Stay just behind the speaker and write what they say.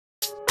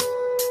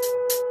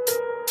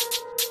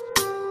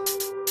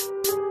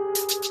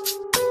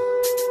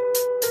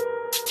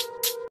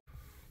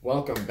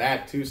welcome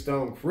back to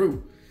Stone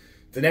Crew.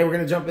 Today we're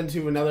going to jump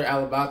into another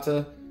Alip.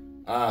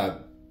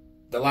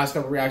 The last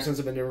couple reactions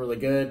have been doing really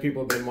good.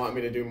 People have been wanting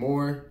me to do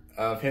more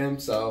of him,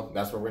 so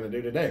that's what we're going to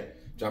do today.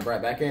 Jump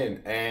right back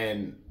in.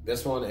 And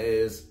this one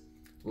is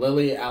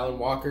Lily Alan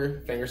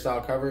Walker,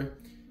 Fingerstyle cover.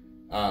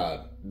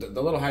 The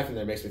little hyphen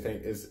there makes me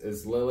think,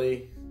 is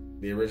Lily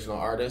the original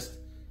artist?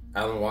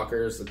 Alan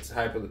Walker is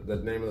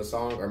the name of the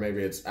song, or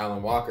maybe it's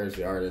Alan Walker is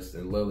the artist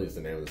and Lily is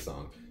the name of the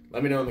song.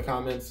 Let me know in the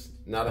comments.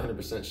 Not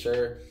 100%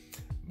 sure,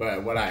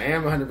 but what I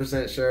am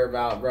 100% sure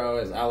about, bro,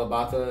 is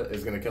Alip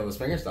is gonna kill this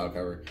Fingerstyle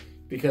cover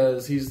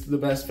because he's the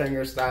best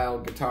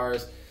Fingerstyle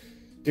guitarist.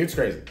 Dude's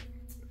crazy,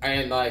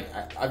 and like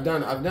I've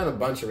done a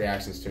bunch of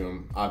reactions to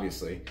him.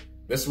 Obviously,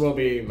 this will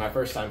be my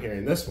first time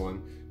hearing this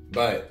one,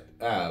 but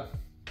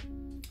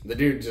the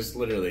dude just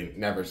literally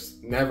never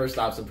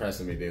stops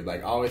impressing me, dude.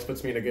 Like, always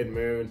puts me in a good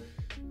mood.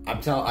 I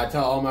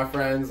tell all my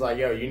friends, like,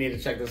 yo, you need to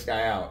check this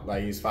guy out.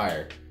 Like, he's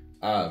fire.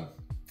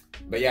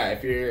 But yeah,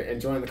 if you're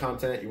enjoying the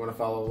content, you want to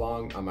follow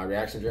along on my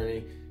reaction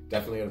journey,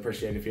 definitely would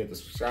appreciate it if you hit the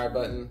subscribe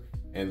button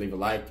and leave a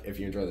like if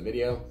you enjoy the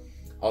video.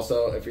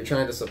 Also, if you're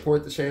trying to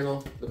support the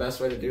channel, the best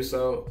way to do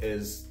so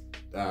is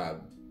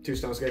ToStoned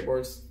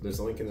Skateboards. There's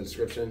a link in the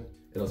description.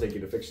 It'll take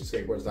you to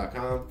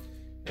FixYourSkateboards.com,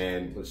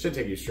 and it should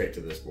take you straight to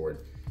this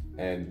board.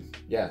 And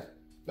yeah,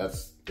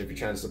 that's if you're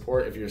trying to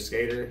support. If you're a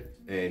skater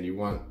and you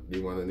want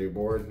a new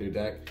board, new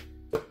deck,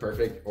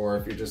 perfect. Or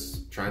if you're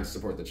just trying to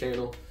support the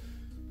channel,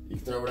 you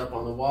can throw it up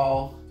on the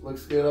wall.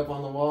 Looks good up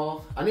on the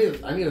wall. I need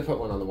to put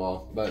one on the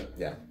wall, but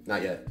yeah,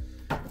 not yet.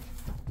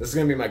 This is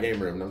gonna be my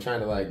game room, and I'm trying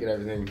to like get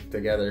everything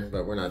together,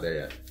 but we're not there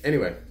yet.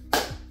 Anyway,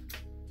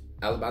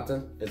 Alip,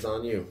 it's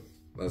on you.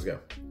 Let's go.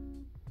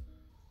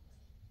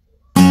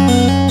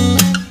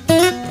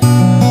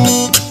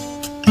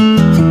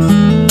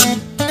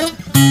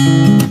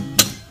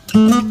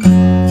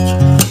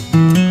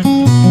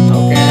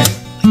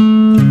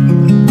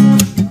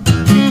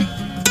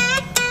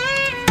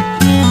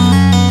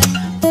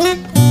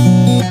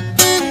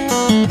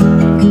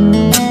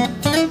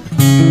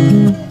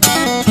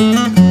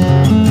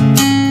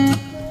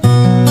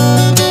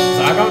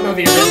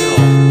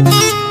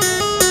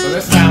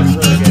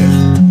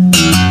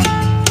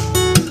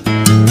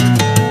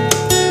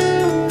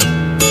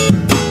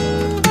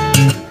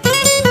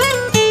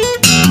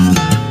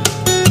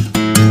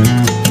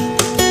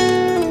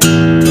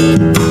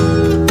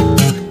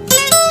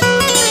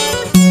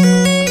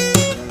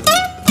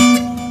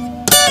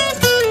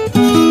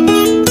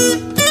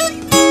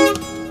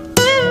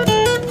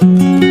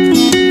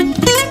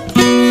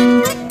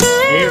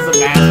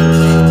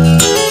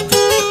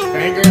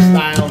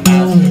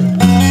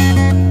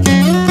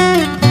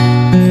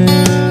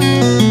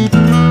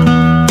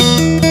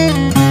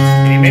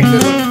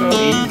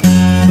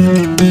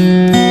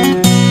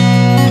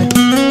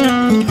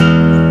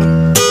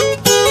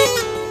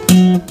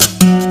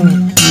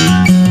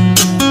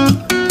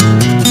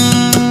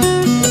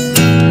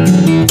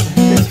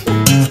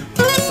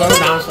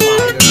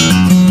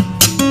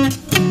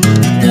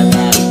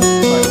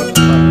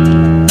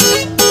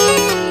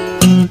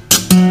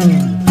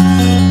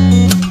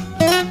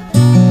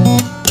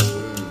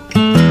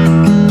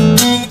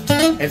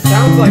 It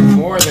sounds like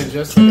more than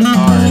just the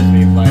guitar is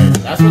being played.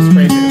 That's what's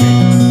crazy to me.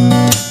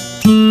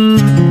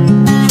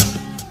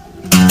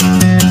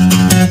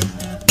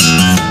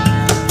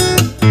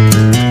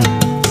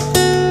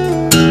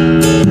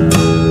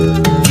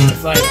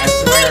 It's like, I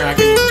swear I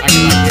can like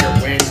hear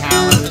wind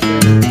howling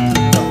and shit.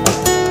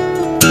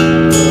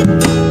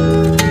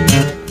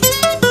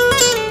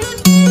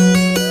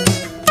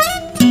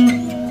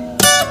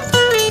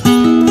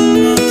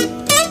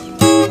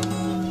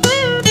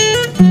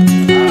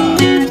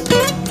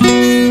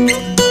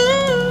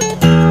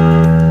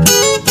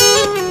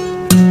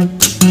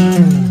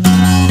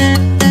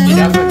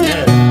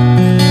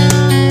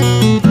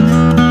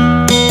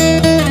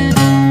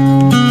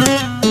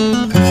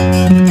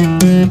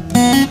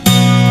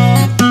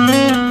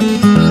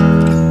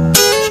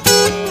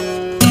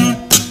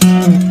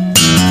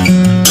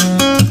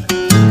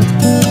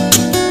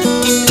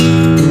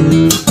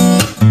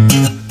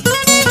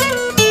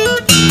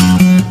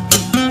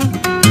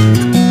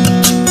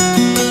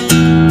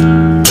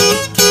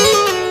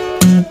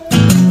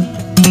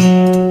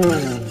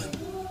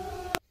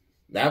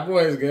 That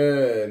boy's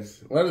good.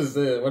 What is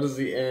this? What is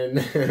the end?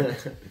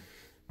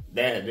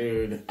 That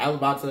dude,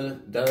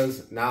 Alip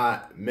does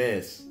not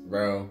miss,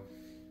 bro.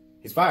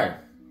 He's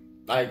fire.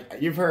 Like,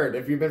 you've heard,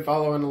 if you've been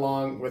following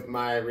along with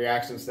my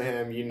reactions to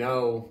him, you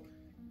know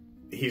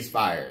he's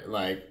fire.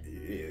 Like,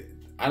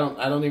 I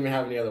don't even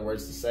have any other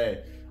words to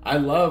say. I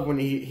love when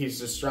he's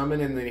just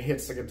strumming and then he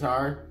hits the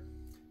guitar,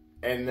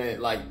 and then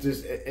like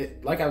just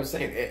like I was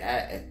saying,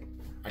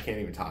 I can't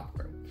even talk,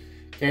 bro.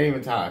 Can't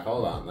even talk.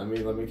 Hold on, let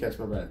me catch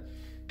my breath.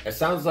 It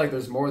sounds like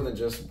there's more than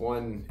just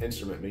one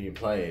instrument being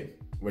played,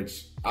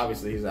 which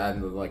obviously he's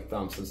adding the like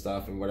thumps and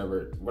stuff and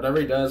whatever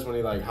he does when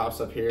he like hops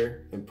up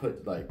here and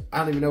put like, I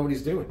don't even know what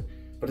he's doing,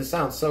 but it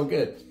sounds so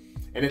good.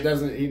 And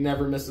he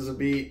never misses a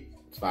beat.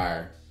 It's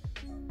fire.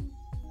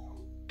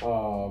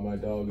 Oh, my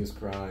dog is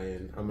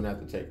crying. I'm gonna have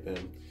to take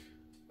them.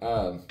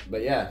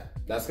 But yeah,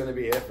 that's gonna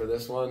be it for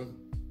this one.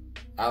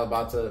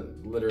 Alibata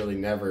literally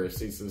never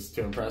ceases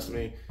to impress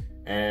me,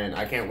 and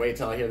I can't wait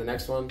till I hear the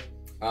next one.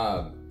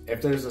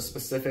 If there's a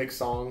specific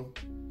song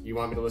you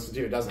want me to listen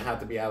to, it doesn't have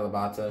to be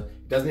Alibata.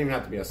 It doesn't even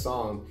have to be a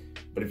song,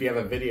 but if you have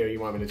a video you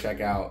want me to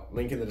check out,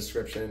 link in the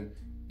description,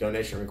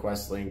 donation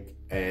request link,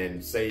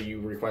 and say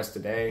you request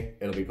today,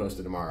 it'll be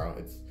posted tomorrow.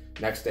 It's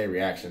next day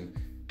reaction.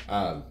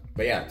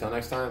 But yeah, till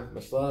next time,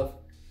 much love.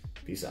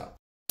 Peace out.